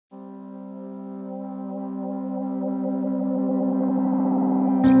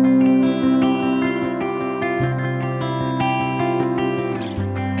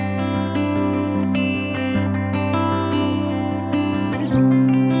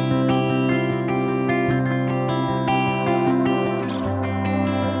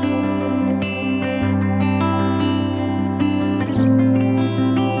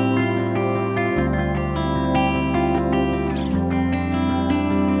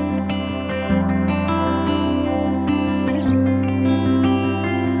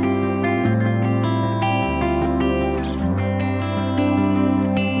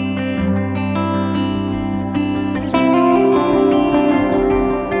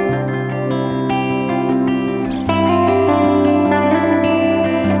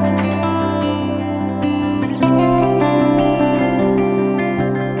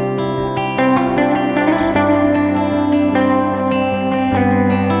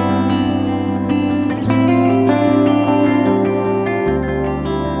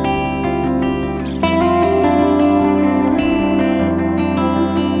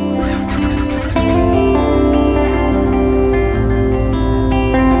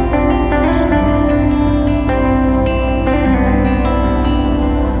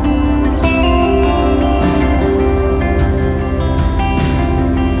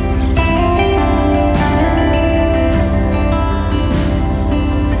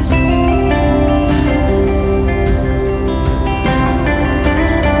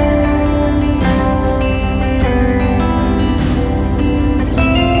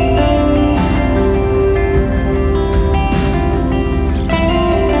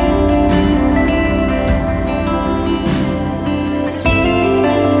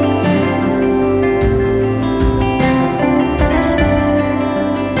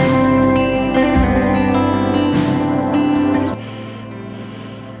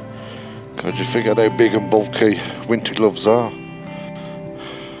Can't you figure out how big and bulky winter gloves are?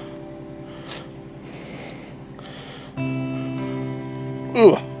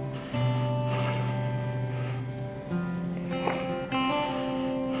 Ugh.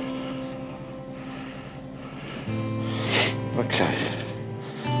 Okay.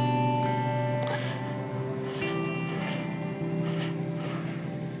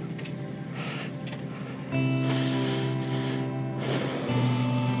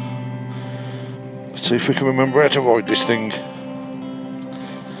 Let's see if we can remember how to ride this thing.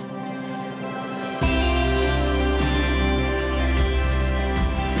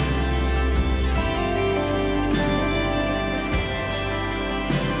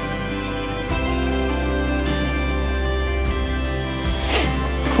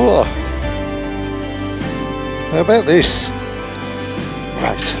 Whoa. How about this?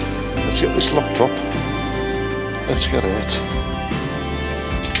 Right, let's get this locked up. Let's get it.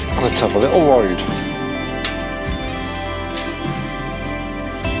 And let's have a little ride.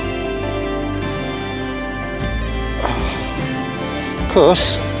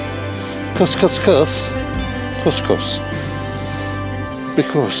 Cuss.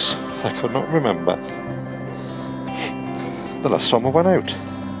 Because I could not remember the last time I went out.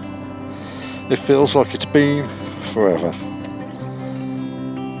 It feels like it's been forever.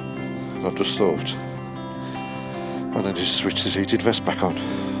 I've just thought, and then just switch this heated vest back on.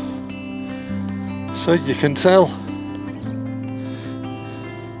 So you can tell.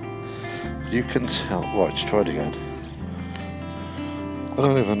 You can tell. Right, let's try it again. I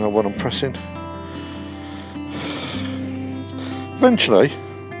don't even know what I'm pressing. Eventually,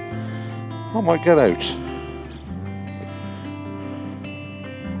 I might get out.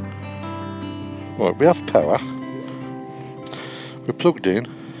 Right, we have power. We're plugged in.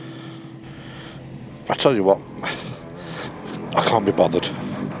 I tell you what, I can't be bothered.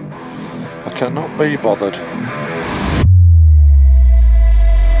 I cannot be bothered.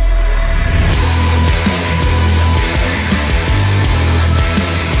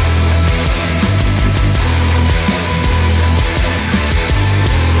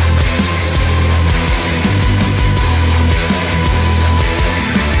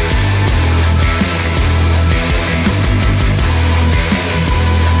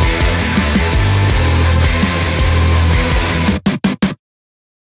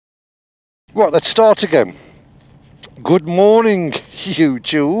 Right, let's start again. Good morning,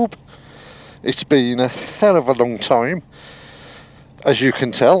 YouTube. It's been a hell of a long time. As you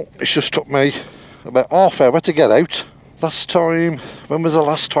can tell, it's just took me about half hour to get out. Last time, when was the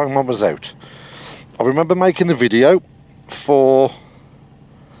last time I was out? I remember making the video for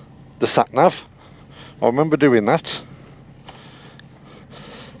the sat-nav. I remember doing that.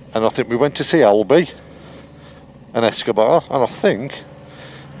 And I think we went to see Alby and Escobar, and I think,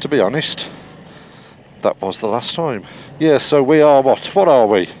 to be honest, that was the last time. Yeah, so we are what are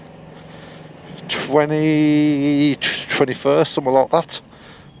we? 21st, something like that.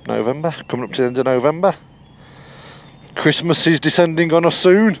 November, coming up to the end of November. Christmas is descending on us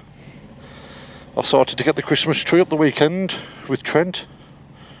soon. I started to get the Christmas tree up the weekend with Trent.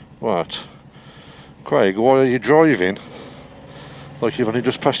 What? Craig, why are you driving like you've only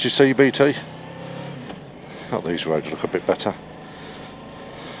just passed your CBT? Oh, these roads look a bit better.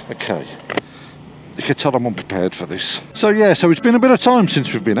 Okay. You can tell I'm unprepared for this. So yeah, so it's been a bit of time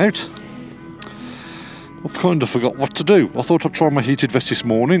since we've been out. I've kind of forgot what to do. I thought I'd try my heated vest this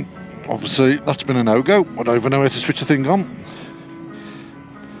morning. Obviously, that's been a no-go. I don't even know how to switch the thing on.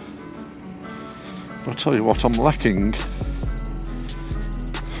 But I'll tell you what, I'm lacking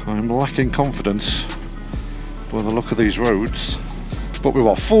confidence by the look of these roads. But we're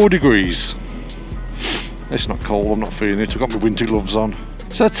what, 4 degrees. It's not cold, I'm not feeling it. I've got my winter gloves on.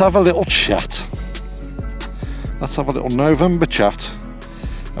 So let's have a little chat. Let's have a little November chat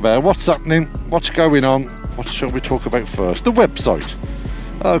about what's happening, what's going on. What shall we talk about first? The website.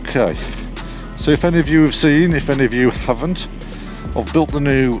 Okay, so if any of you have seen, if any of you haven't, I've built the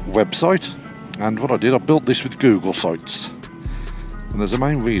new website, and what I did, I built this with Google Sites. And there's a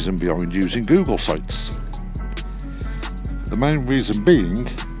main reason behind using Google Sites. The main reason being,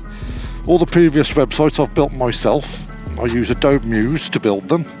 all the previous websites I've built myself, I use Adobe Muse to build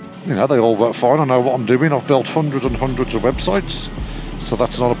them. You know, they all work fine, I know what I'm doing. I've built hundreds and hundreds of websites, so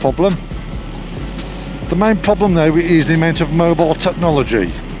that's not a problem. The main problem now is the amount of mobile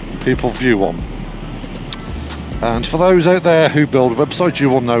technology people view on. And for those out there who build websites, you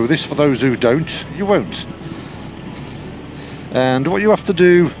will know this. For those who don't, you won't. And what you have to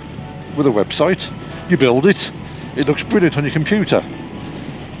do with a website, you build it, it looks brilliant on your computer.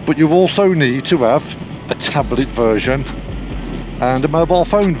 But you also need to have a tablet version and a mobile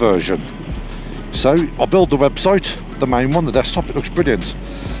phone version. So I build the website, the main one, the desktop, it looks brilliant.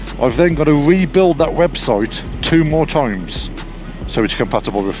 I've then got to rebuild that website 2 more times. So it's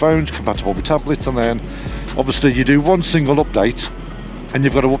compatible with phones, compatible with tablets, and then obviously you do one single update and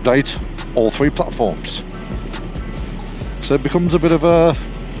you've got to update all 3 platforms. So it becomes a bit of a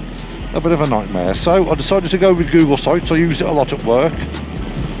nightmare. So I decided to go with Google Sites. I use it a lot at work,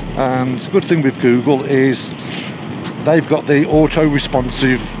 and the good thing with Google is they've got the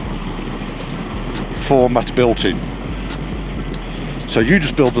auto-responsive format built in. So you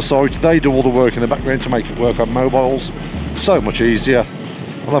just build the site, they do all the work in the background to make it work on mobiles. So much easier,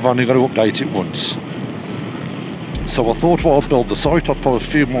 and I've only got to update it once. So I thought while I'd build the site, I'd put a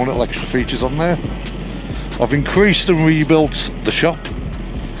few more little extra features on there. I've increased and rebuilt the shop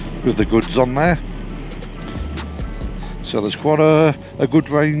with the goods on there. So there's quite a good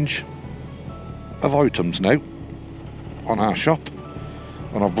range of items now on our shop.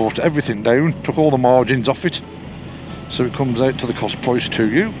 And I've brought everything down, took all the margins off it, so it comes out to the cost price to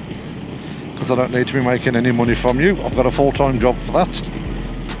you, because I don't need to be making any money from you. I've got a full-time job for that.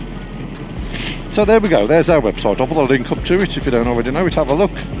 So there we go, there's our website. I'll put a link up to it if you don't already know it, have a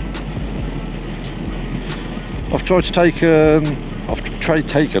look. I've tried to take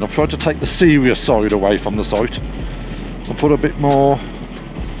the serious side away from the site and put a bit more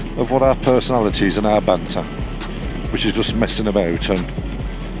of what our personalities and our banter, which is just messing about. And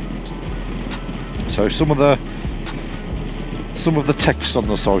so some of the text on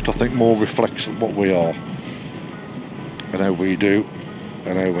the site I think more reflects what we are and how we do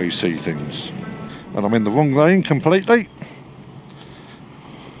and how we see things. And I'm in the wrong lane completely.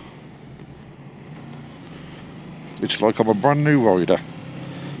 It's like I'm a brand new rider.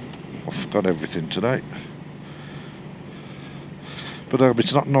 I've forgot everything today. But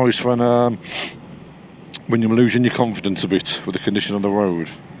it's not nice when you're losing your confidence a bit with the condition of the road.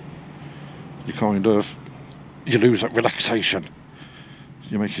 You lose that relaxation.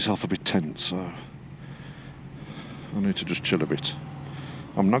 You make yourself a bit tense. So I need to just chill a bit.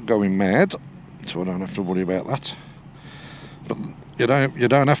 I'm not going mad, so I don't have to worry about that. But you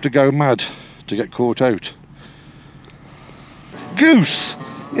don't have to go mad to get caught out. Goose!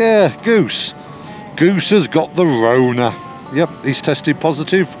 Yeah, Goose. Goose has got the Rona. Yep, he's tested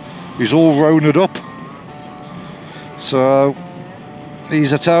positive. He's all Rona'd up. So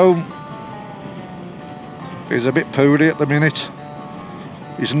he's at home. He's a bit poorly at the minute.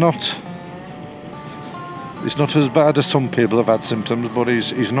 He's not as bad as some people have had symptoms, but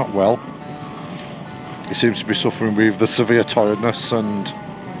he's not well. He seems to be suffering with the severe tiredness and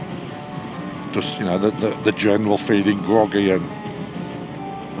just, you know, the general feeling groggy, and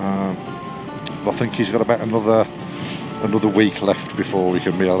I think he's got about another week left before we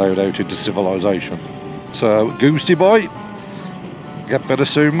can be allowed out into civilization. So Goosey boy, get better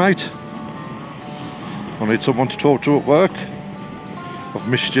soon, mate. I need someone to talk to at work. I've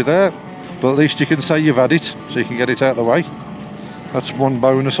missed you there, but at least you can say you've had it, so you can get it out of the way. That's one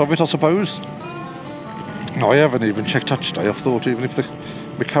bonus of it, I suppose. No, I haven't even checked that today. I thought even if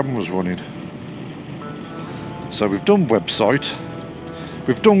my camera's running. So we've done website,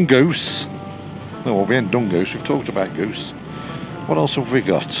 we've done Goose. No, well, we ain't done Goose, we've talked about Goose. What else have we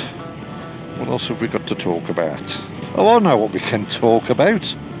got? What else have we got to talk about? Oh, I know what we can talk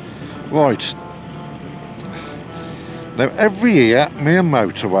about. Right. Now, every year, me and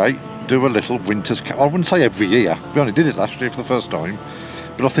Motorway do a little winter's camp. I wouldn't say every year. We only did it last year for the first time.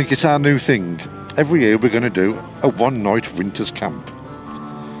 But I think it's our new thing. Every year we're going to do a one-night winter's camp.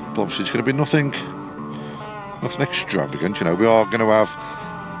 But obviously it's going to be nothing extravagant. You know,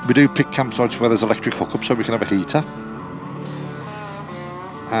 we do pick campsites where there's electric hookup so we can have a heater.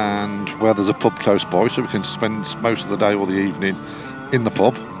 And where there's a pub close by so we can spend most of the day or the evening in the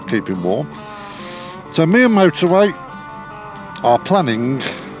pub, keeping warm. So me and Motorway are planning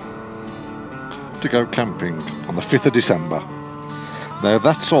to go camping on the 5th of December. Now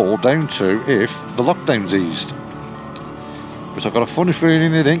that's all down to if the lockdown's eased, but I've got a funny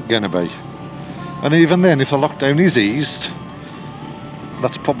feeling it ain't gonna be. And even then, if the lockdown is eased,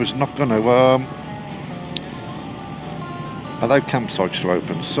 that's probably not gonna allow campsites to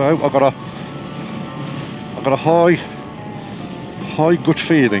open. So I've got a high gut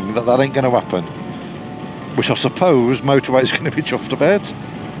feeling that ain't gonna happen, which I suppose Motorway's going to be chuffed about,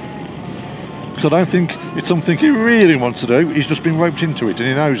 because I don't think it's something he really wants to do. He's just been roped into it, and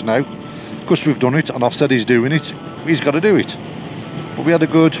he knows now, because we've done it and I've said he's doing it, he's got to do it. But we had a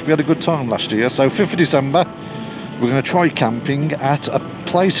good time last year. So 5th of December we're going to try camping at a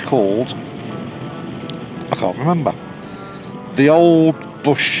place called, I can't remember, the Old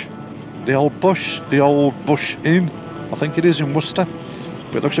Bush Inn, I think it is, in Worcester.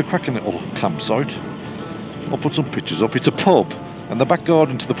 but it looks a cracking little campsite. I'll put some pictures up. It's a pub, and the back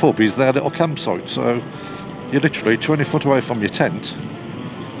garden to the pub is their little campsite, so you're literally 20 foot away from your tent,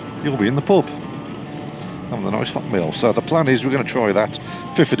 you'll be in the pub having a nice hot meal. So the plan is we're going to try that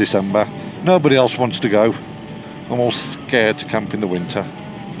 5th of December. Nobody else wants to go. I'm all scared to camp in the winter.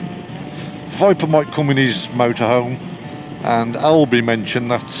 Viper might come in his motorhome, and Alby mentioned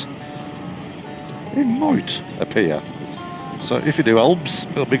that he might appear. So if you do, Albs,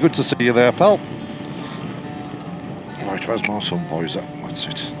 it'll be good to see you there, pal. Right, where's my sun visor? That's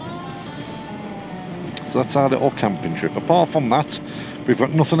it. So that's our little camping trip. Apart from that, we've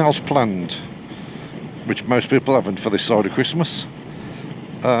got nothing else planned, which most people haven't for this side of Christmas.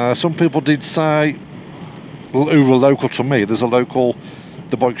 Some people did say, who were local to me, there's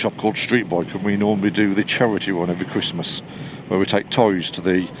the bike shop called Street Bike, and we normally do the charity run every Christmas, where we take toys to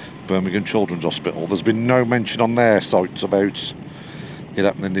the Birmingham Children's Hospital. There's been no mention on their sites about it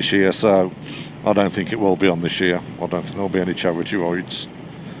happening this year, so I don't think it will be on this year. I don't think there'll be any charity rides.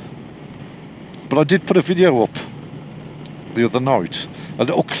 But I did put a video up the other night, a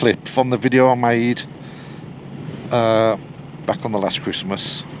little clip from the video I made back on the last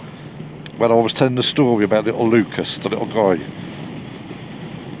Christmas, where I was telling the story about little Lucas, the little guy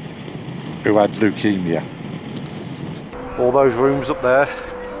who had leukemia. All those rooms up there,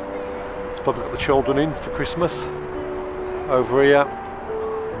 it's probably got the children in for Christmas. Over here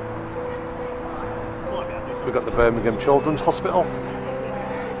we've got the Birmingham Children's Hospital.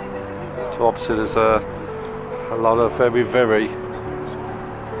 So obviously there's a lot of very, very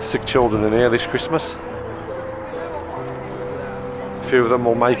sick children in here this Christmas. A few of them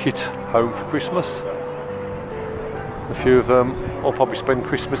will make it home for Christmas. A few of them will probably spend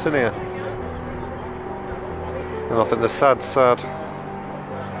Christmas in here. And I think the sad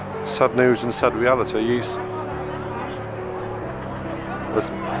news and sad reality is there's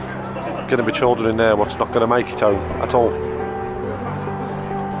going to be children in there what's not going to make it home at all.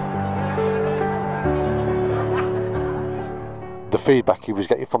 The feedback he was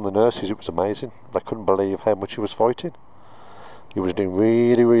getting from the nurses, it was amazing. They couldn't believe how much he was fighting. He was doing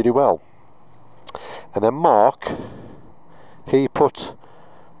really, really well. And then Mark, he put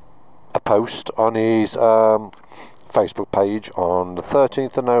a post on his Facebook page on the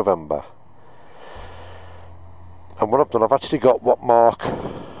 13th of November. And what I've done, I've actually got what Mark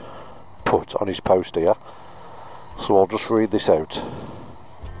put on his post here. So I'll just read this out.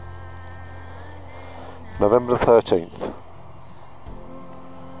 November the 13th.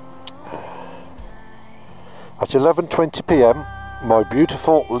 At 11:20 PM, my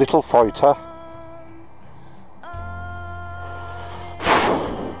beautiful little fighter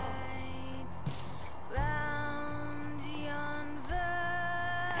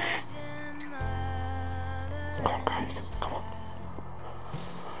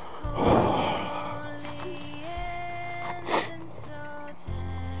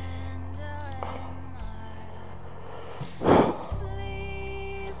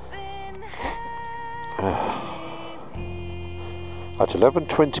At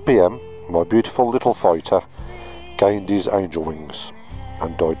 11:20 PM, my beautiful little fighter gained his angel wings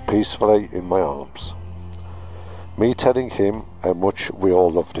and died peacefully in my arms. Me telling him how much we all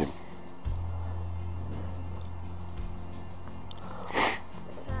loved him.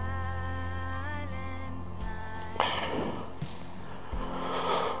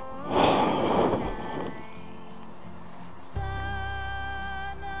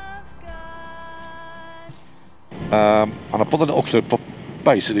 And I put a little clip up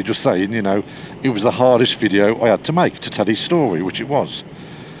basically just saying, you know, it was the hardest video I had to make to tell his story, which it was.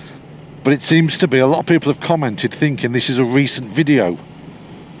 But it seems to be a lot of people have commented thinking this is a recent video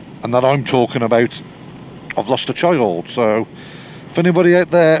and that I'm talking about I've lost a child. So if anybody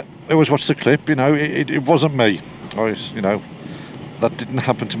out there who has watched the clip, you know, it wasn't me. You know, that didn't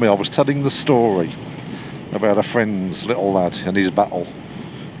happen to me. I was telling the story about a friend's little lad and his battle.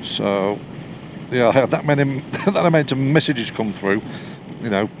 So yeah, I had that amount of messages come through, you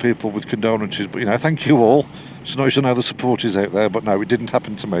know, people with condolences, but you know, thank you all. It's nice to know the support is out there, but no, it didn't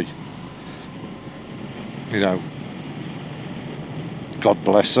happen to me. You know, God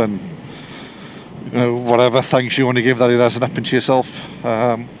bless, and you know, whatever thanks you want to give that it hasn't happened to yourself.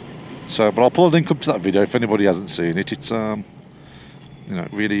 So, but I'll put a link up to that video if anybody hasn't seen it. It's you know,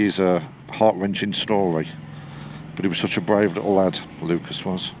 it really is a heart-wrenching story, but he was such a brave little lad, Lucas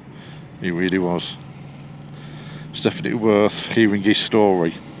was. He really was. It's definitely worth hearing his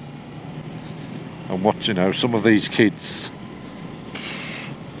story. And what, you know, some of these kids,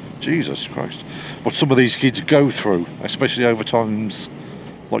 Jesus Christ, what some of these kids go through, especially over times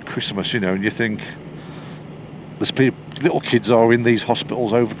like Christmas, you know, and you think there's people, little kids are in these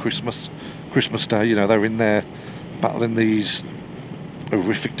hospitals over Christmas Day. You know, they're in there battling these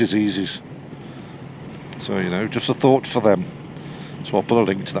horrific diseases. So, you know, just a thought for them. So I'll put a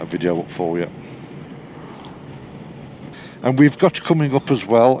link to that video up for you. And we've got coming up as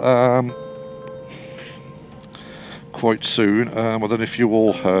well, quite soon, I don't know if you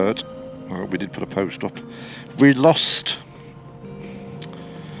all heard, we did put a post up, we lost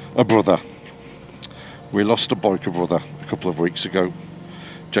a brother. We lost a biker brother a couple of weeks ago,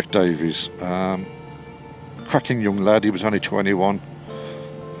 Jack Davies. Cracking young lad, he was only 21,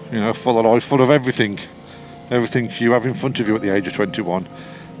 you know, full of life, full of everything you have in front of you at the age of 21.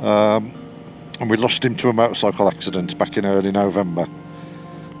 And we lost him to a motorcycle accident back in early November.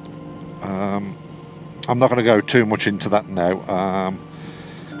 I'm not going to go too much into that now.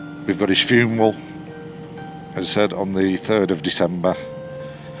 We've got his funeral, as I said, on the 3rd of December.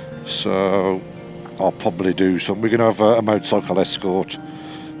 So I'll probably do some. We're going to have a motorcycle escort,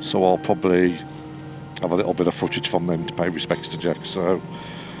 so I'll probably have a little bit of footage from them to pay respects to Jack. So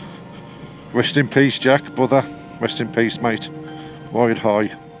rest in peace, Jack, brother. Rest in peace, mate. Ride high.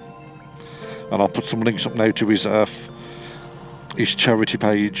 And I'll put some links up now to his charity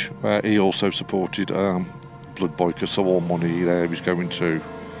page, where he also supported blood bikers. So all money there is going to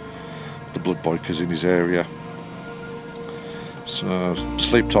the blood bikers in his area. So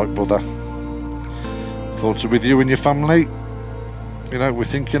sleep tight, brother. Thoughts are with you and your family. You know, we're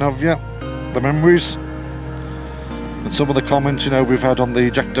thinking of you. The memories. And some of the comments, you know, we've had on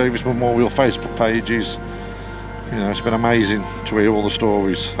the Jack Davies Memorial Facebook pages. You know, it's been amazing to hear all the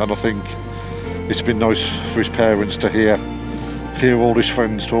stories. And I think it's been nice for his parents to hear all his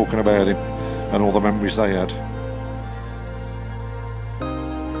friends talking about him and all the memories they had.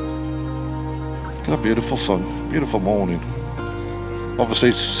 Look at a beautiful sun, beautiful morning. Obviously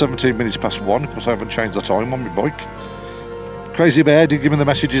it's 17 minutes past 1 because I haven't changed the time on my bike. Crazy Bear did give me the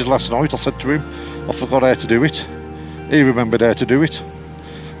messages last night. I said to him, I forgot how to do it. He remembered how to do it.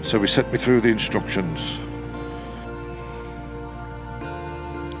 So he sent me through the instructions.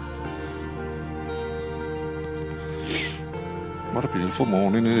 What a beautiful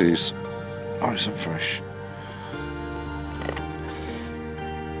morning it is. Nice and fresh.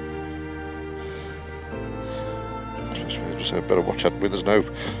 Just better watch out with.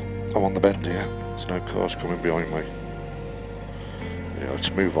 I'm on the bend here. There's no cars coming behind me. Yeah,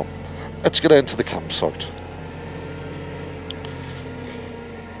 let's move on. Let's get down to the campsite.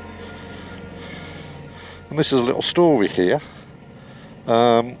 And this is a little story here,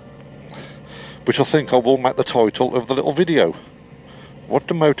 which I think I will make the title of the little video. What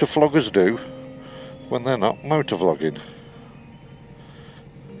do motovloggers do when they're not motovlogging?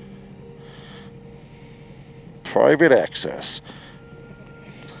 Private access.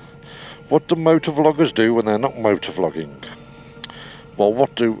 What do motovloggers do when they're not motovlogging? Well,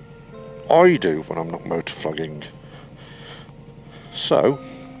 what do I do when I'm not motovlogging? So,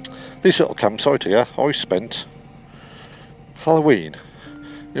 this little campsite here, I spent Halloween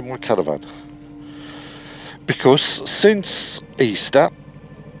in my caravan. Because since Easter,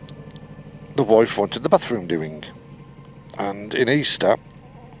 the wife wanted the bathroom doing. And in Easter,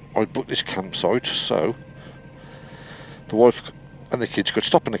 I booked this campsite so the wife and the kids could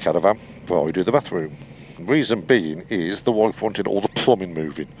stop in the caravan while I do the bathroom. The reason being is the wife wanted all the plumbing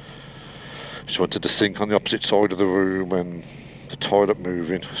moving. She wanted the sink on the opposite side of the room and the toilet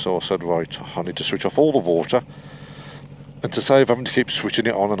moving. So I said, right, I need to switch off all the water. And to save having to keep switching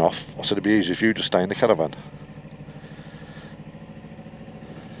it on and off, I said it'd be easier if you just stay in the caravan.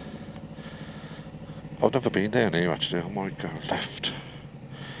 I've never been down here actually, I might go left.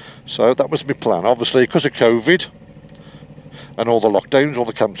 So that was my plan. Obviously because of COVID and all the lockdowns, all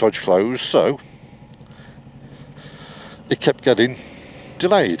the campsites closed, so it kept getting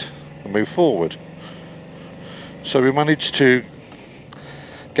delayed and moved forward. So we managed to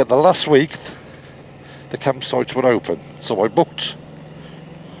get the last week the campsites were open, so I booked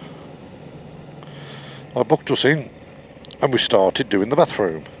us in and we started doing the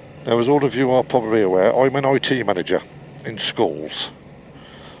bathroom. Now, as all of you are probably aware, I'm an IT manager in schools,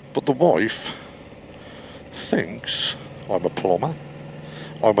 but the wife thinks I'm a plumber,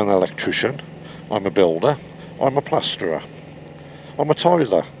 I'm an electrician, I'm a builder, I'm a plasterer, I'm a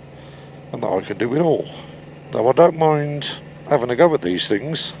tiler, and that I can do it all. Now, I don't mind having a go at these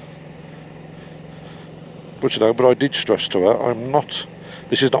things, but you know, but I did stress to her,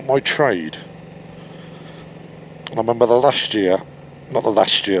 this is not my trade. And I remember about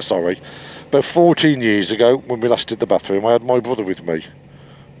 14 years ago when we last did the bathroom, I had my brother with me,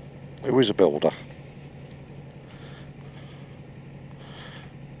 who is a builder.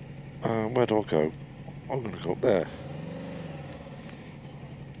 Where do I go? I'm going to go up there.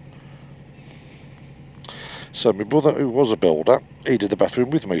 So my brother, who was a builder, he did the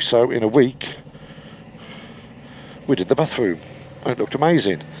bathroom with me. So in a week, we did the bathroom, and it looked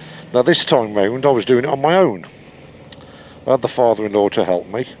amazing. Now this time round, I was doing it on my own. I had the father-in-law to help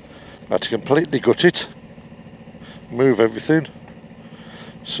me. I had to completely gut it, move everything.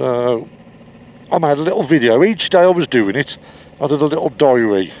 So I made a little video. Each day I was doing it, I did a little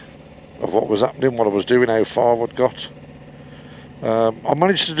diary of what was happening, what I was doing, how far I'd got. I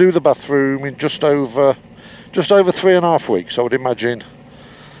managed to do the bathroom in just over 3.5 weeks. I would imagine,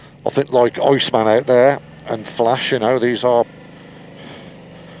 I think like Iceman out there and Flash, you know, these are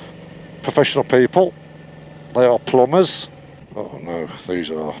professional people. They are plumbers. Oh no, these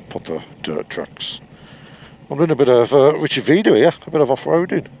are proper dirt tracks. I'm doing a bit of Richard Vida here, a bit of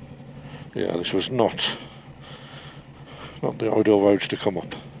off-roading. Yeah, this was not the ideal roads to come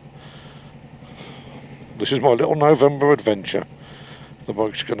up. This is my little November adventure. The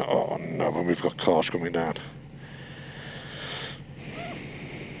bike's gonna, oh no, when we've got cars coming down.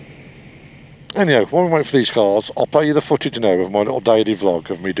 Anyhow, while we wait for these cars, I'll play you the footage now of my little daily vlog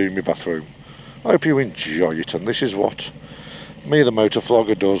of me doing my bathroom. I hope you enjoy it, and this is what me, the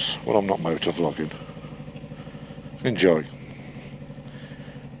motovlogger, does when I'm not motovlogging. Enjoy.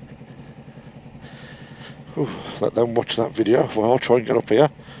 Ooh, let them watch that video while I'll try and get up here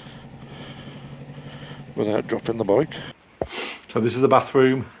without dropping the bike. So this is the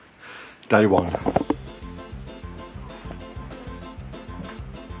bathroom, day one.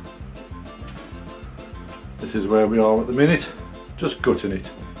 This is where we are at the minute, just gutting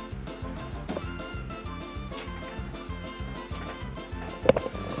it.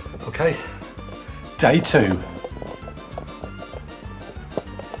 Okay, day two.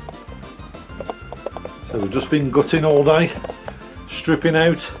 So we've just been gutting all day, stripping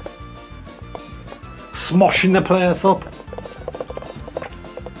out, smoshing the place up.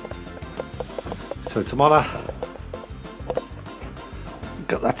 So tomorrow,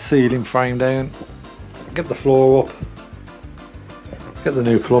 get that ceiling frame down, get the floor up, get the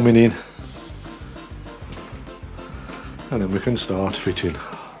new plumbing in, and then we can start fitting.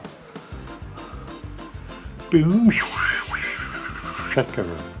 Boom.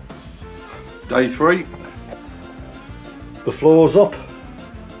 Day three. The floor's up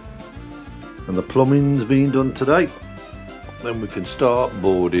and the plumbing's been done today. Then we can start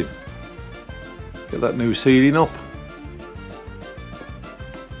boarding. Get that new ceiling up.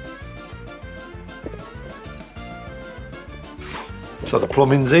 So the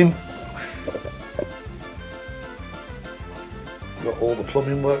plumbing's in. Got all the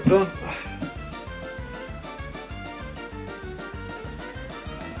plumbing work done.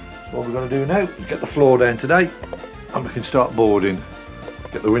 So what we're going to do now is get the floor down today, and we can start boarding.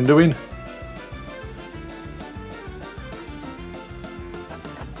 Get the window in.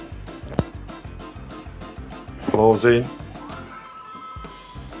 Floor's in.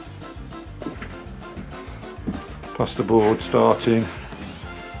 Plasterboard starting.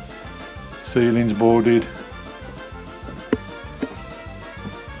 Ceiling's boarded.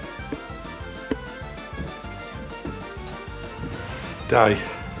 Day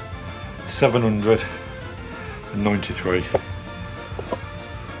 793.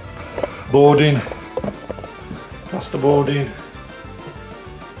 Boarding, plasterboarding,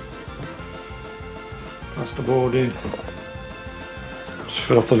 plasterboarding. Just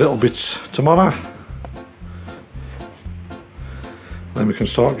fill off the little bits tomorrow. Then we can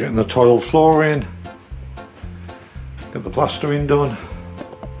start getting the tiled floor in, get the plastering done,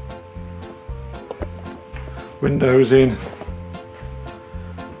 windows in.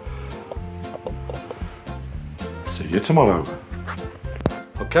 See you tomorrow.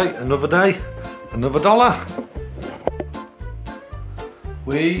 Okay, another day, another dollar.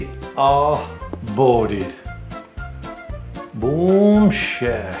 We are boarded. Boom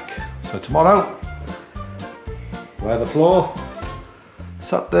shack. So tomorrow, wear the floor.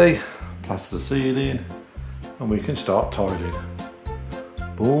 Saturday, plaster the ceiling, and we can start tiling.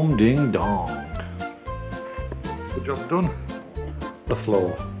 Boom ding dong. Good job done. The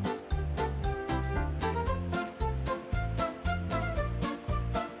floor.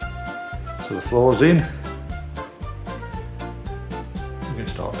 So the floor's in. We can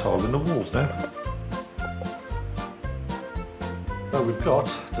start tiling the walls now. So we've got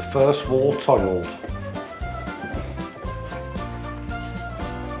the first wall tiled.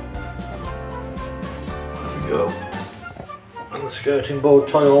 Go. And the skirting board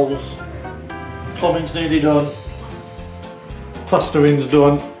tiles, plumbing's nearly done, plastering's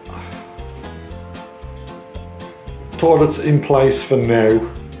done, toilets in place for now.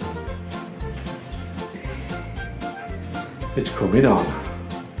 It's coming on.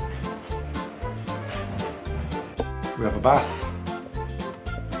 We have a bath.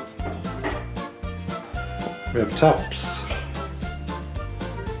 We have taps.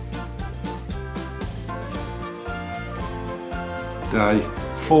 Day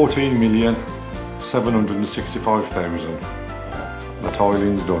 14,765,000. The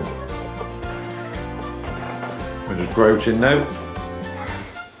tiling's done. We're just grouting now.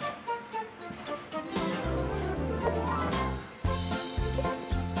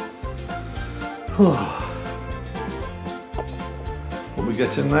 What we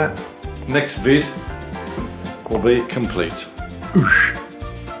get in there? Next vid will be complete.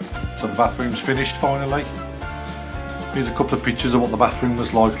 So the bathroom's finished finally. Here's a couple of pictures of what the bathroom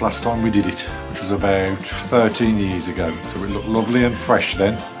was like last time we did it, which was about 13 years ago. So it looked lovely and fresh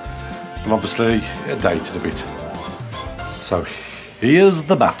then, but obviously it dated a bit. So here's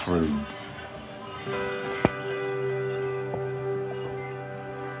the bathroom.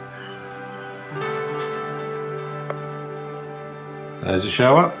 There's a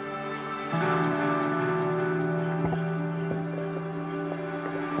shower.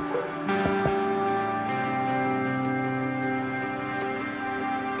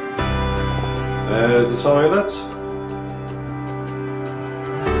 There's the toilet.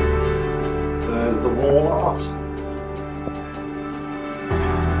 There's the wall art.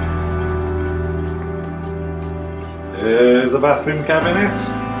 There's the bathroom cabinet.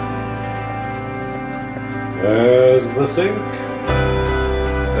 There's the sink.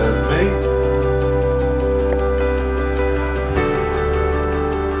 There's me.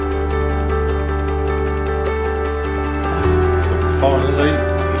 And finally,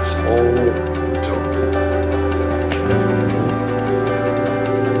 it's all done.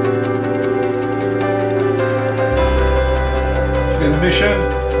 It's been a mission,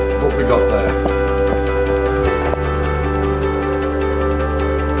 but we got there.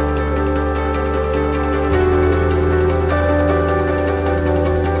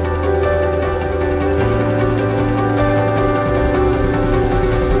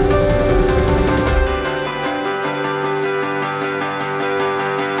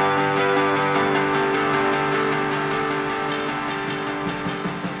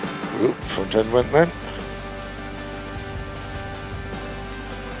 Front end went then.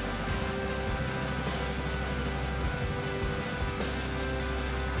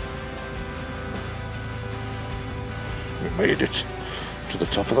 We made it to the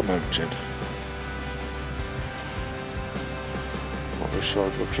top of the mountain. Well, this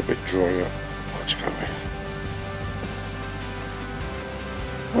side looks a bit drier. Let's go.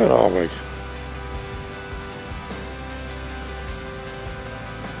 Where are we?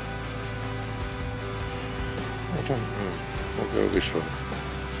 I don't know. We'll go this way.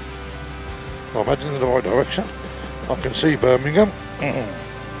 I'm heading in the right direction. I can see Birmingham.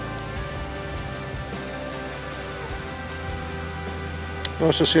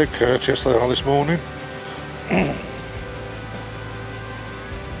 Nice to see how courteous they are this morning.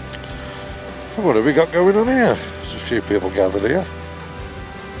 What have we got going on here? There's a few people gathered here.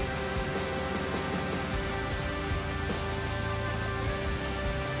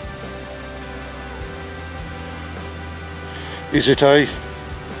 Is it a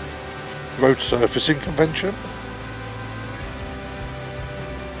road surfacing convention?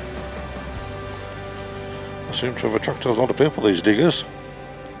 I seem to have attracted a lot of people, these diggers.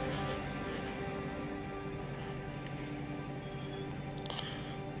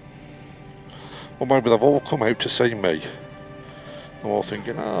 Or maybe they've all come out to see me. I'm all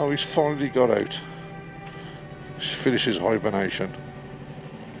thinking, oh, he's finally got out. He's finished his hibernation.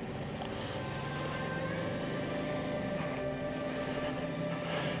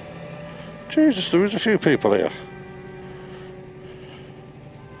 Jesus, there is a few people here.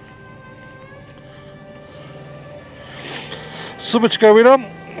 So much going on.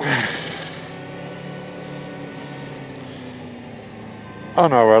 I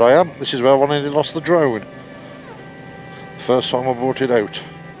know where I am. This is where I nearly lost the drone. First time I brought it out.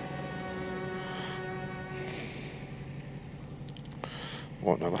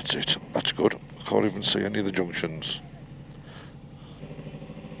 Right, now that's it. That's good. I can't even see any of the junctions.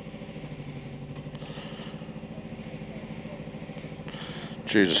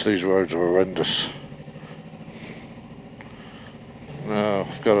 Jesus, these roads are horrendous. No,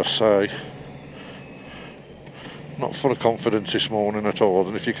 I've got to say, not full of confidence this morning at all,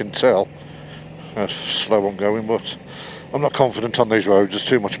 and if you can tell, that's slow on going, but I'm not confident on these roads. There's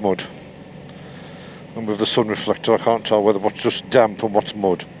too much mud, and with the sun reflector I can't tell whether what's just damp and what's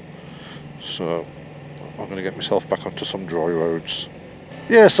mud, so I'm going to get myself back onto some dry roads.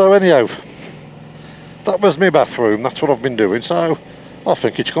 Yeah, so anyhow, that was my bathroom. That's what I've been doing, so I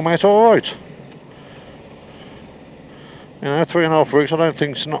think it's come out alright. You know, 3.5 weeks, I don't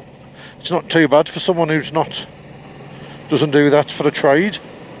think it's not too bad for someone who's doesn't do that for a trade.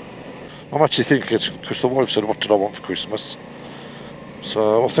 I'm actually thinking it's because the wife said, what did I want for Christmas?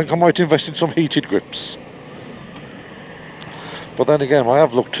 So I think I might invest in some heated grips. But then again, I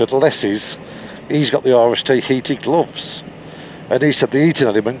have looked at Leslie's. He's got the RST heated gloves, and he said the heating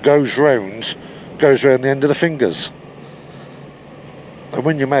element goes round the end of the fingers. And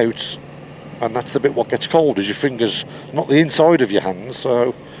when you're out, and that's the bit what gets cold, is your fingers, not the inside of your hands.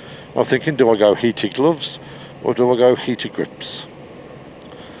 So I'm thinking, do I go heated gloves or do I go heated grips?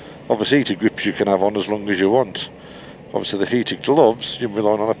 Obviously heated grips you can have on as long as you want. Obviously the heated gloves, you're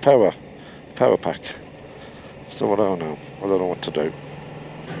relying on a power pack. So I don't know what to do.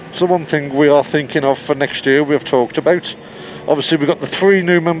 So one thing we are thinking of for next year, we have talked about, obviously we've got the 3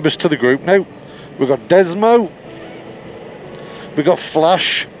 new members to the group now. We've got Desmo, we've got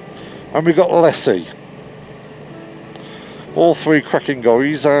Flash, and we've got Leslie. All 3 cracking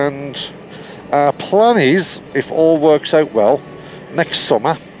guys, and our plan is, if all works out well, next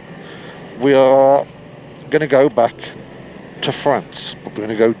summer we are going to go back to France, but we're going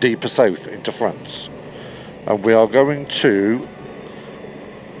to go deeper south into France, and we are going to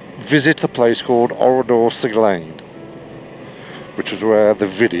visit the place called Oradour-sur-Glane, which is where the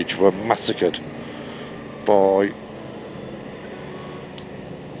village were massacred by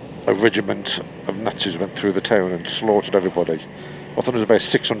a regiment of Nazis. Went through the town and slaughtered everybody. I thought it was about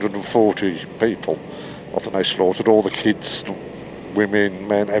 640 people. I think they slaughtered all the kids, women,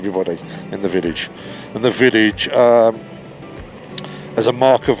 men, everybody in the village. And the village, as a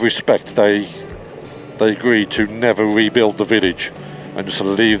mark of respect, they agreed to never rebuild the village and just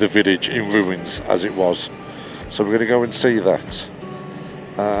leave the village in ruins as it was. So we're going to go and see that.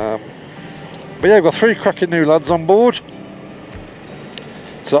 But yeah, we've got 3 cracking new lads on board.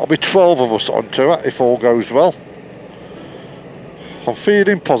 So that'll be 12 of us on tour if all goes well. I'm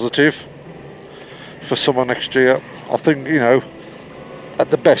feeling positive for summer next year. I think, you know,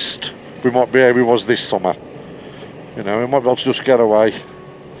 at the best we might be where we was this summer. You know, we might be able to just get away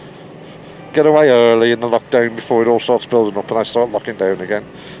early in the lockdown before it all starts building up and I start locking down again.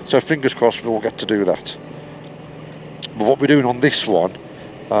 So fingers crossed we'll get to do that. But what we're doing on this one,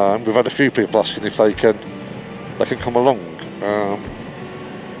 we've had a few people asking if they can come along.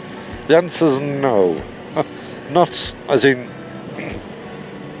 The answer's no. Not as in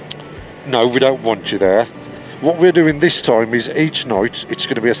no, we don't want you there. What we're doing this time is each night, it's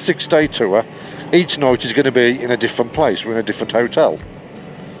going to be a 6-day tour. Each night is going to be in a different place. We're in a different hotel.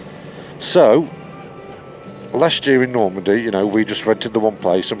 So last year in Normandy, you know, we just rented the one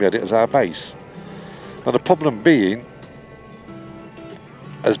place and we had it as our base. And the problem being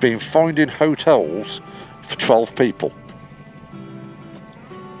has been finding hotels for 12 people.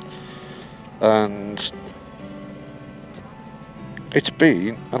 And it's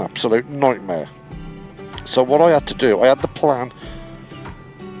been an absolute nightmare. So what I had to do, I had the plan,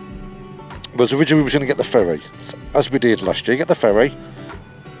 was originally we was going to get the ferry, as we did last year, get the ferry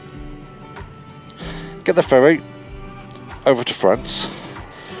over to France,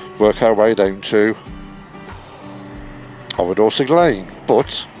 work our way down to Oradour-sur-Glane.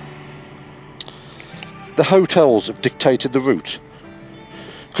 But the hotels have dictated the route,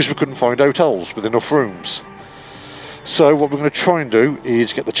 because we couldn't find hotels with enough rooms. So what we're going to try and do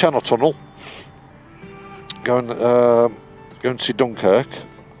is get the Channel Tunnel, go and see Dunkirk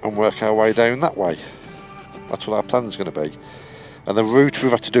and work our way down that way. That's what our plan is going to be. And the route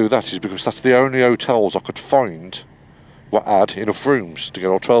we've had to do that is because that's the only hotels I could find what had enough rooms to get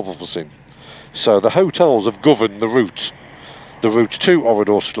all 12 of us in. So the hotels have governed the route to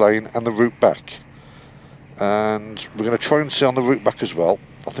Oradour-sur-Glane and the route back. And we're going to try and see on the route back as well.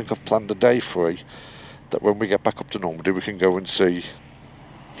 I think I've planned a day free that when we get back up to Normandy we can go and see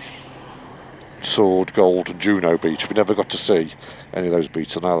Sword, Gold and Juno Beach. We never got to see any of those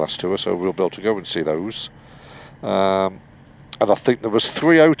beaches on our last tour, so we'll be able to go and see those. And I think there was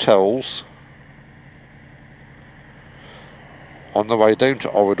 3 hotels on the way down to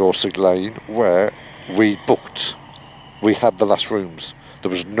Oradour-sur-Glane where we booked. We had the last rooms. There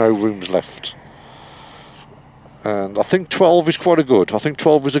was no rooms left. And I think 12 is quite a good. I think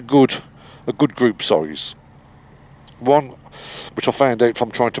 12 is a good group size. One, which I found out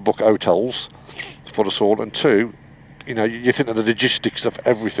from trying to book hotels for us all, and 2, you know, you think of the logistics of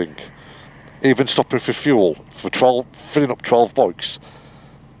everything. Even stopping for fuel for 12, filling up 12 bikes.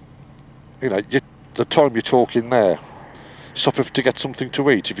 You know, the time you're talking there, stopping to get something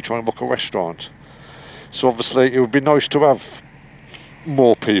to eat if you try and book a restaurant. So obviously it would be nice to have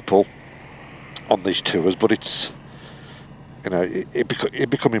more people on these tours, but it's you know, it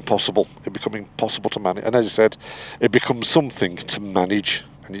become impossible. It become impossible to manage. And as I said, it becomes something to manage.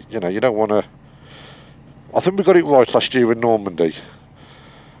 And you know, you don't want to. I think we got it right last year in Normandy.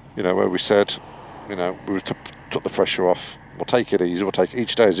 You know, where we said, you know, we took the pressure off. We'll take it easy. We'll take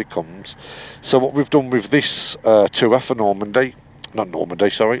each day as it comes. So what we've done with this tour for Normandy, not Normandy,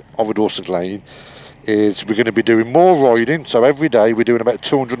 sorry, over Dawson Lane, is we're going to be doing more riding. So every day we're doing about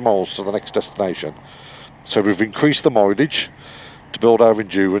 200 miles to the next destination. So we've increased the mileage to build our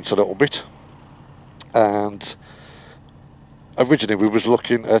endurance a little bit. And originally we was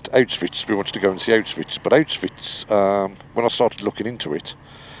looking at Auschwitz. We wanted to go and see Auschwitz, but Auschwitz, when I started looking into it,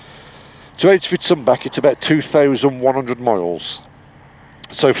 to Auschwitz and back, it's about 2,100 miles.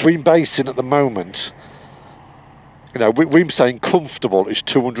 So if we're basing at the moment, you know, we're saying comfortable is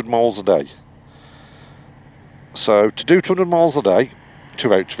 200 miles a day. So to do 200 miles a day to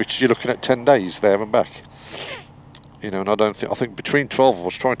Auschwitz, you're looking at 10 days there and back. You know, and I think between 12 of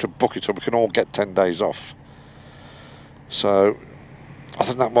us trying to book it so we can all get 10 days off. So I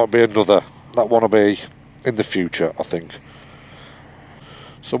think that might be another, that want to be in the future, I think.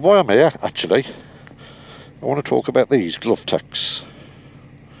 So why I'm here, actually, I want to talk about these glove tacks.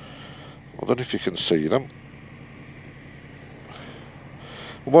 I don't know if you can see them.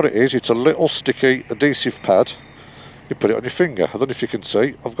 What it is, it's a little sticky adhesive pad. You put it on your finger. I don't know if you can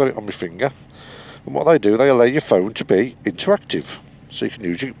see, I've got it on my finger. And what they do, they allow your phone to be interactive, so you can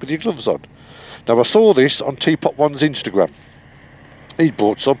use it with your gloves on. Now I saw this on Teapot One's Instagram. He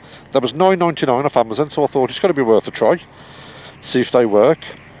bought some. There was $9.99 off Amazon, so I thought it's got to be worth a try. See if they work.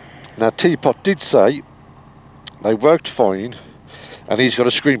 Now Teapot did say they worked fine, and he's got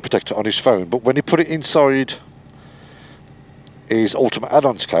a screen protector on his phone, but when he put it inside his Ultimate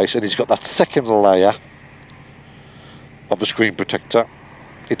Add-ons case and he's got that second layer of the screen protector,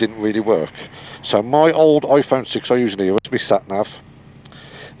 it didn't really work. So my old iPhone 6 I use here, it's my sat nav,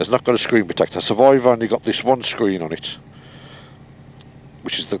 has not got a screen protector, so I've only got this one screen on it,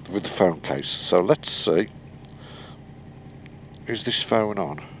 which is with the phone case. So let's see, is this phone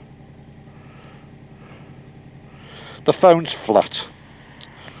on? The phone's flat.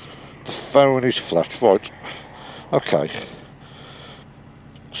 The phone is flat, right. Okay.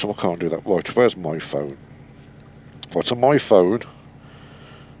 So I can't do that. Right, where's my phone? Right, so my phone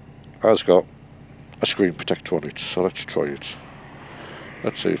has got a screen protector on it. So let's try it.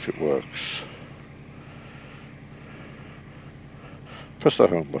 Let's see if it works. Press the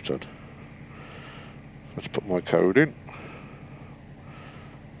home button. Let's put my code in.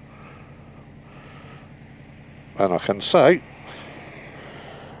 And I can say,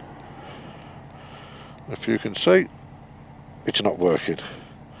 if you can see, it's not working.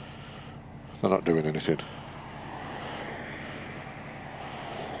 They're not doing anything.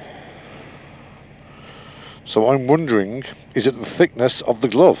 So I'm wondering, is it the thickness of the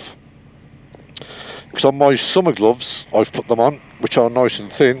glove? Because on my summer gloves, I've put them on, which are nice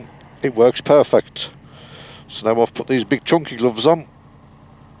and thin, it works perfect. So now I've put these big chunky gloves on,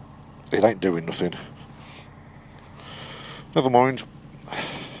 it ain't doing nothing. Never mind.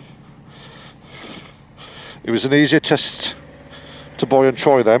 It was an easier test to buy and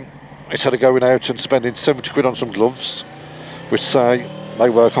try them instead of going out and spending 70 quid on some gloves, which say they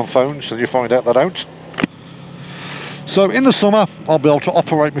work on phones, and you find out they don't. So in the summer, I'll be able to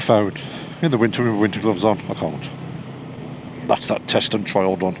operate my phone. In the winter, with winter gloves on, I can't. That's that test and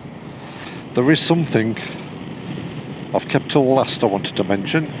trial done. There is something I've kept till last I wanted to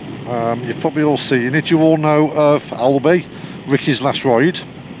mention. You've probably all seen it. You all know of Alby, Ricky's last ride,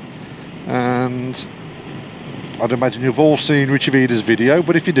 and I'd imagine you've all seen Richie Vida's video,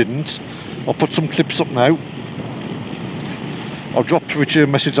 but if you didn't, I'll put some clips up now. I dropped Richie a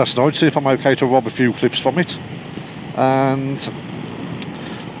message last night, see if I'm okay to rob a few clips from it, and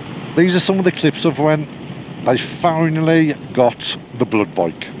these are some of the clips of when they finally got the blood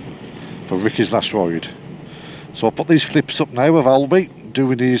bike for Ricky's last ride. So I'll put these clips up now of Alby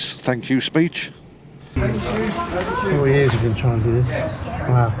doing his thank you speech. 4 years we've been trying to do this.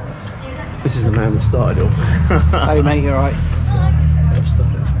 Wow. This is the man that started it all. Hey mate, you alright?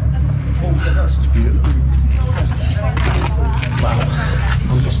 That's just beautiful. Wow.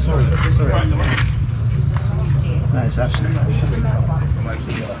 I'm just sorry. No, it's absolutely.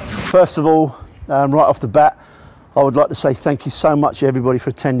 First of all, right off the bat, I would like to say thank you so much everybody for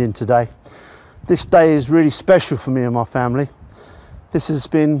attending today. This day is really special for me and my family. This has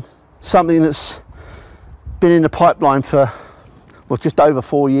been something that's been in the pipeline for, well, just over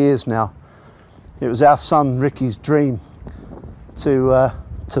 4 years now. It was our son Ricky's dream to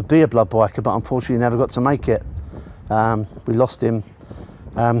be a blood biker, but unfortunately never got to make it. We lost him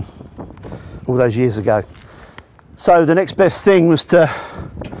all those years ago. So the next best thing was to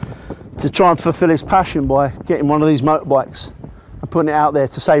try and fulfill his passion by getting one of these motorbikes and putting it out there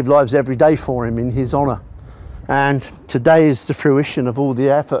to save lives every day for him in his honour. And today is the fruition of all the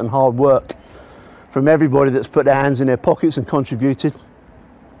effort and hard work from everybody that's put their hands in their pockets and contributed.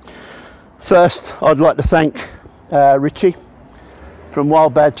 First, I'd like to thank Richie from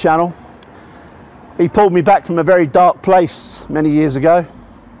Wild Bad Channel. He pulled me back from a very dark place many years ago,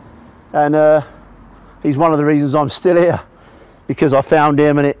 and he's one of the reasons I'm still here, because I found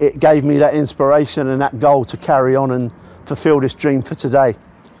him, and it gave me that inspiration and that goal to carry on and fulfill this dream for today.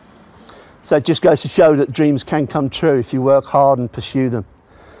 So it just goes to show that dreams can come true if you work hard and pursue them.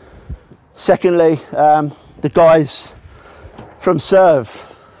 Secondly, the guys from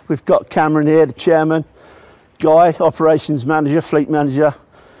Serve. We've got Cameron here, the chairman, Guy, operations manager, fleet manager.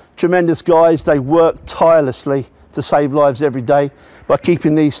 Tremendous guys. They work tirelessly to save lives every day by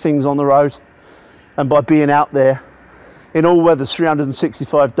keeping these things on the road and by being out there in all weathers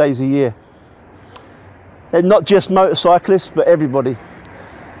 365 days a year. They're not just motorcyclists, but everybody.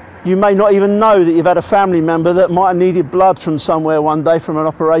 You may not even know that you've had a family member that might have needed blood from somewhere one day from an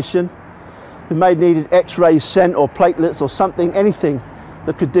operation. Who may have needed x-rays sent or platelets or something, anything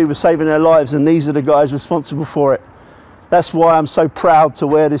that could do with saving their lives, and these are the guys responsible for it. That's why I'm so proud to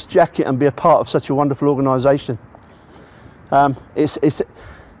wear this jacket and be a part of such a wonderful organisation. And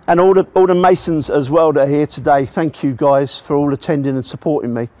all the Masons as well that are here today, thank you guys for all attending and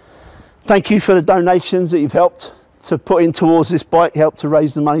supporting me. Thank you for the donations that you've helped to put in towards this bike, helped to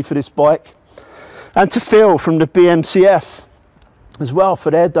raise the money for this bike. And to Phil from the BMCF as well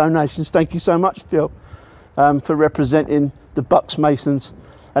for their donations. Thank you so much, Phil, for representing the Bucks Masons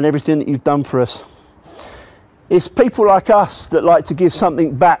and everything that you've done for us. It's people like us that like to give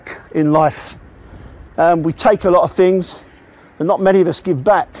something back in life. We take a lot of things and not many of us give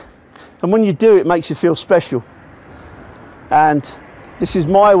back. And when you do, it makes you feel special. And this is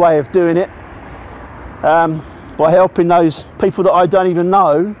my way of doing it, by helping those people that I don't even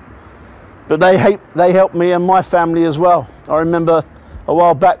know, but they help me and my family as well. I remember a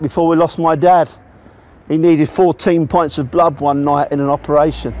while back before we lost my dad, he needed 14 pints of blood one night in an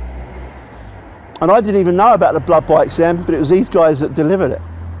operation. And I didn't even know about the blood bikes then, but it was these guys that delivered it.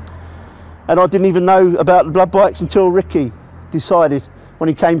 And I didn't even know about the blood bikes until Ricky decided, when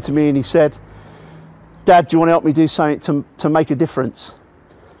he came to me and he said, "Dad, do you want to help me do something to make a difference?"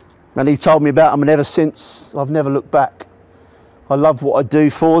 And he told me about them, and ever since, I've never looked back. I love what I do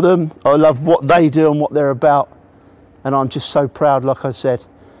for them. I love what they do and what they're about. And I'm just so proud, like I said.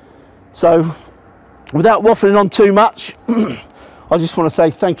 So, without waffling on too much, I just want to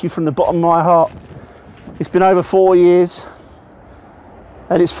say thank you from the bottom of my heart. It's been over 4 years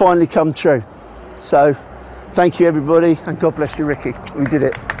and it's finally come true. So thank you everybody, and God bless you, Ricky. We did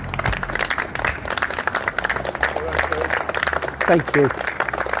it. Thank you.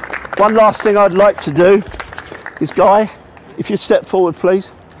 One last thing I'd like to do is, Guy, if you step forward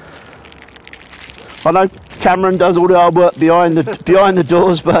please. I know Cameron does all the hard work behind the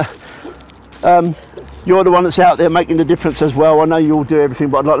doors, but you're the one that's out there making the difference as well. I know you all do everything,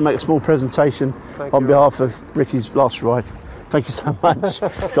 but I'd like to make a small presentation on behalf of Ricky's last ride. Thank you so much.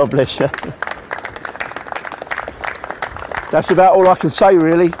 God bless you. That's about all I can say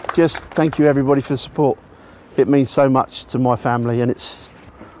really. Just thank you everybody for the support. It means so much to my family, and it's,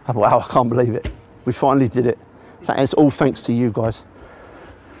 wow, I can't believe it. We finally did it. It's all thanks to you guys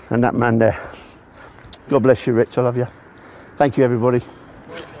and that man there. God bless you, Rich. I love you. Thank you everybody.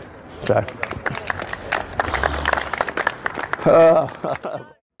 So.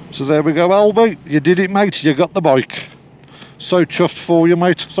 So there we go, Alby. You did it, mate. You got the bike. So chuffed for you,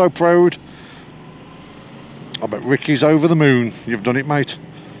 mate. So proud. I bet Ricky's over the moon. You've done it, mate.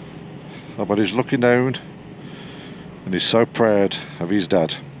 I bet he's looking down and he's so proud of his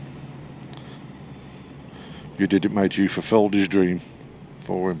dad. You did it, mate. You fulfilled his dream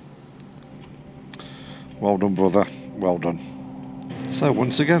for him. Well done, brother. Well done. So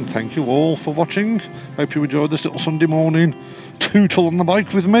once again, thank you all for watching. Hope you enjoyed this little Sunday morning tootle on the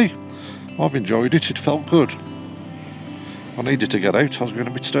bike with me. I've enjoyed it. It felt good. I needed to get out. I was going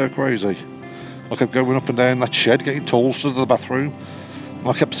a bit stir crazy. I kept going up and down that shed getting tools to the bathroom.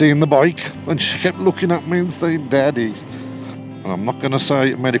 I kept seeing the bike and she kept looking at me and saying, "Daddy." And I'm not going to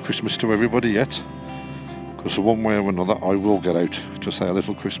say Merry Christmas to everybody yet, because one way or another I will get out to say a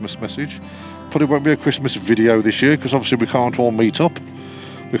little Christmas message. Probably won't be a Christmas video this year because obviously we can't all meet up.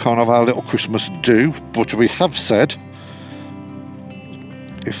 We can't have our little Christmas do, but we have said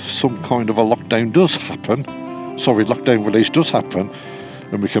if some kind of a lockdown does happen, sorry, lockdown release does happen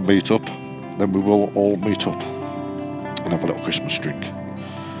and we can meet up, then we will all meet up and have a little Christmas drink.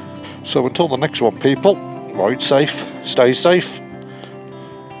 So until the next one, people, ride safe, stay safe,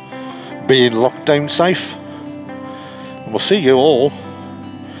 be in lockdown safe, and we'll see you all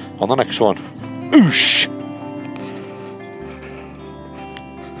on the next one. Oosh!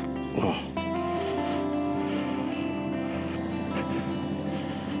 Oh.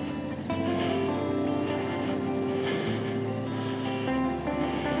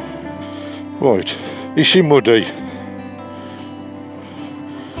 Right, is she muddy?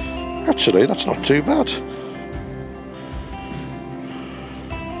 Actually, that's not too bad.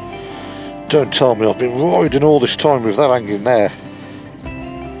 Don't tell me I've been riding all this time with that hanging there.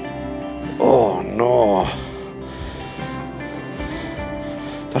 Oh no.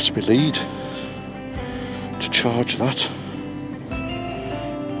 That's my lead. To charge that.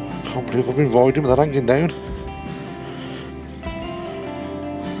 Can't believe I've been riding with that hanging down.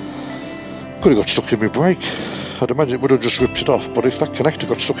 Could have got stuck in my brake. I'd imagine it would have just ripped it off, but if that connector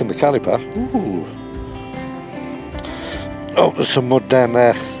got stuck in the caliper, ooh. Oh, there's some mud down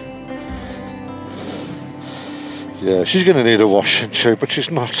there. Yeah, she's going to need a wash, isn't she? But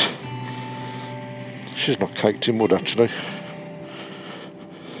she's not caked in mud, actually.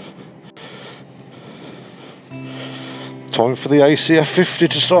 Time for the ACF 50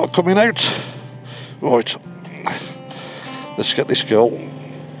 to start coming out. Right, let's get this girl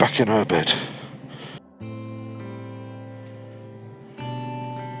back in her bed.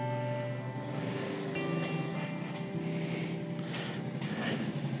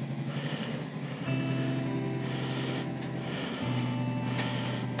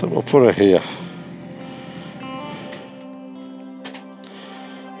 Then we'll put her here.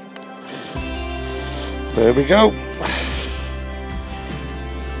 There we go.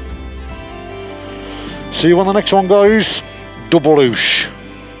 See you on the next one, guys. Double oosh.